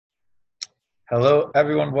Hello,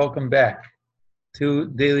 everyone. Welcome back to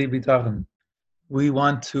Daily Bitachon. We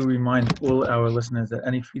want to remind all our listeners that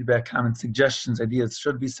any feedback, comments, suggestions, ideas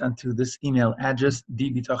should be sent to this email address,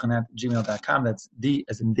 dbitachon@gmail.com. That's D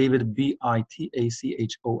as in David, BITACHON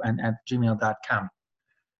 @gmail.com.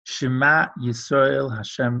 Shema Yisrael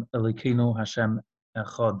Hashem Elokeinu Hashem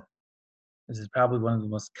Echad. This is probably one of the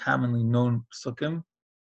most commonly known psukim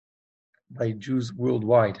by Jews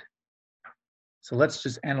worldwide. So let's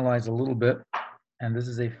just analyze a little bit. And this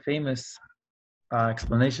is a famous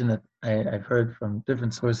explanation that I've heard from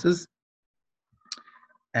different sources.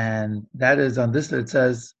 And that is on this, it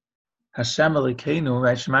says, Hashem Elokeinu,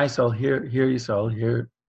 right? Shema Yisrael, hear Yisrael, hear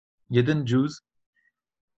Yidden Jews.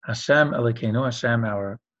 Hashem Elokeinu, Hashem,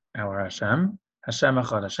 our Hashem. Hashem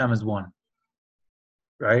Echad, Hashem is one.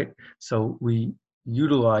 Right? So we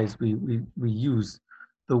utilize, we use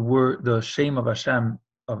the word, the shame of Hashem,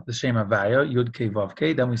 of the Shem Havaya, Yud Kei Vav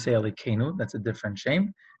Kei, then we say Elokeinu, that's a different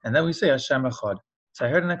shame, and then we say Hashem Echad. So I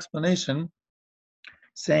heard an explanation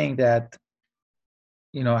saying that,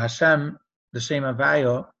 Hashem, the Shem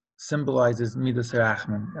Havaya, symbolizes Midas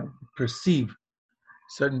Rachman, that we perceive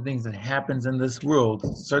certain things that happens in this world,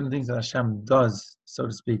 certain things that Hashem does, so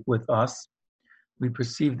to speak, with us. We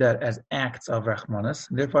perceive that as acts of Rachmanis,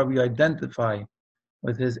 and therefore we identify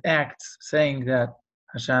with His acts, saying that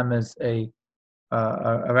Hashem is a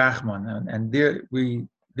Rachman, and there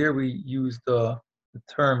we use the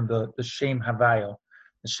term the Shem Havaya,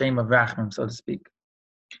 the Shem of Rachman, so to speak.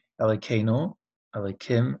 Elokeinu,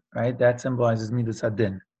 Elokim, right? That symbolizes Midas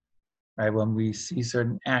Hadin, right? When we see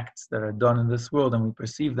certain acts that are done in this world and we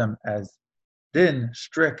perceive them as din,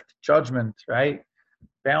 strict judgment, right?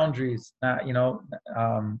 Boundaries, not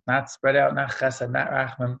not spread out, not chesed, not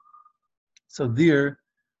rachman. So there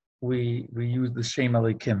we use the Shem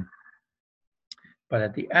Elokim. But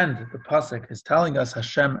at the end, the pasuk is telling us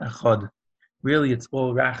Hashem Echad. Really, it's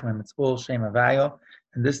all Rachman, it's all Shem Havaya,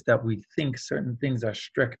 and this that we think certain things are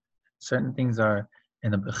strict, certain things are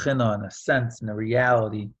in a bechina, in a sense, in a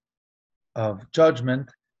reality of judgment,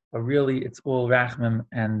 but really it's all Rachman,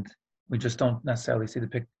 and we just don't necessarily see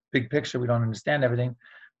the big picture. We don't understand everything,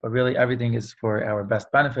 but really everything is for our best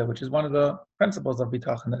benefit, which is one of the principles of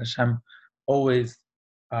Bitachon, that Hashem always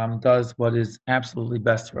does what is absolutely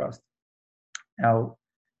best for us. Now,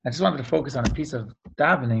 I just wanted to focus on a piece of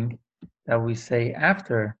davening that we say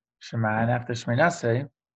after Shema and after Shemay Naseh.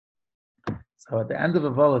 So at the end of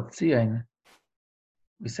Avolat Tzion,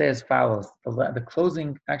 we say as follows: the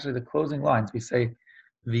closing lines. We say,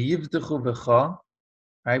 "V'yivdechu v'cha,"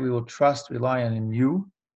 right? We will trust, rely on you.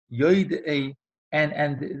 Yoidei, and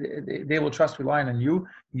they will trust, rely on you.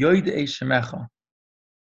 Yoidei shemecha,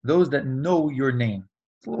 those that know your name.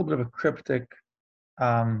 It's a little bit of a cryptic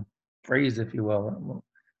phrase, if you will.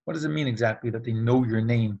 What does it mean exactly that they know your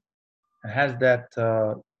name? And has that,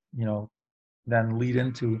 then lead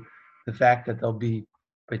into the fact that they'll be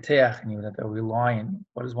beteach in you, that they'll rely on you?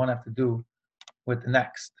 What does one have to do with the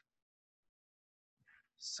next?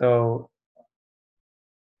 So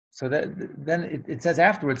that then it says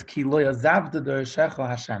afterwards, Ki lo yazavta dereshecha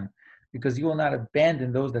Hashem, because you will not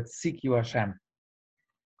abandon those that seek you, Hashem.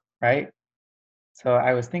 Right? So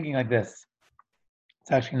I was thinking like this.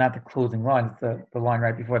 It's actually not the closing line, it's the line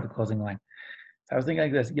right before the closing line. So I was thinking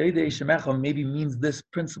like this, Yodei Shemecha maybe means this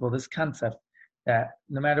principle, this concept, that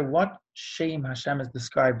no matter what shame Hashem is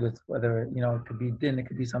described with, whether, it could be din, it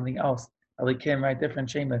could be something else, Elikim, right, different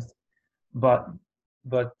shames, but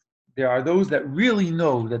there are those that really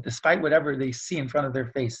know that despite whatever they see in front of their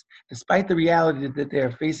face, despite the reality that they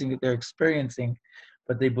are facing, that they're experiencing,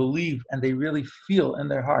 but they believe and they really feel in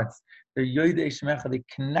their hearts, they're Yodei Shemecha, they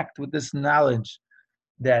connect with this knowledge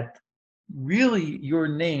that really your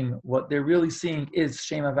name, what they're really seeing is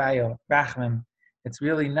Shem Havaya, Rachman. It's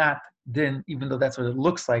really not din, even though that's what it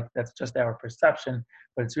looks like. That's just our perception,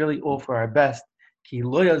 but it's really all for our best. Ki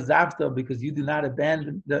lo yazavta, because you do not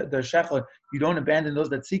abandon the shechot. You don't abandon those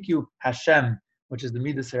that seek you. Hashem, which is the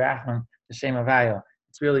Midas Rachman, the Shem Havaya.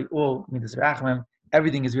 It's really all Midas Rachman.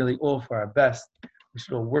 Everything is really all for our best. We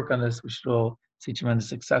should all work on this. We should all see tremendous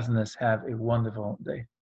success in this. Have a wonderful day.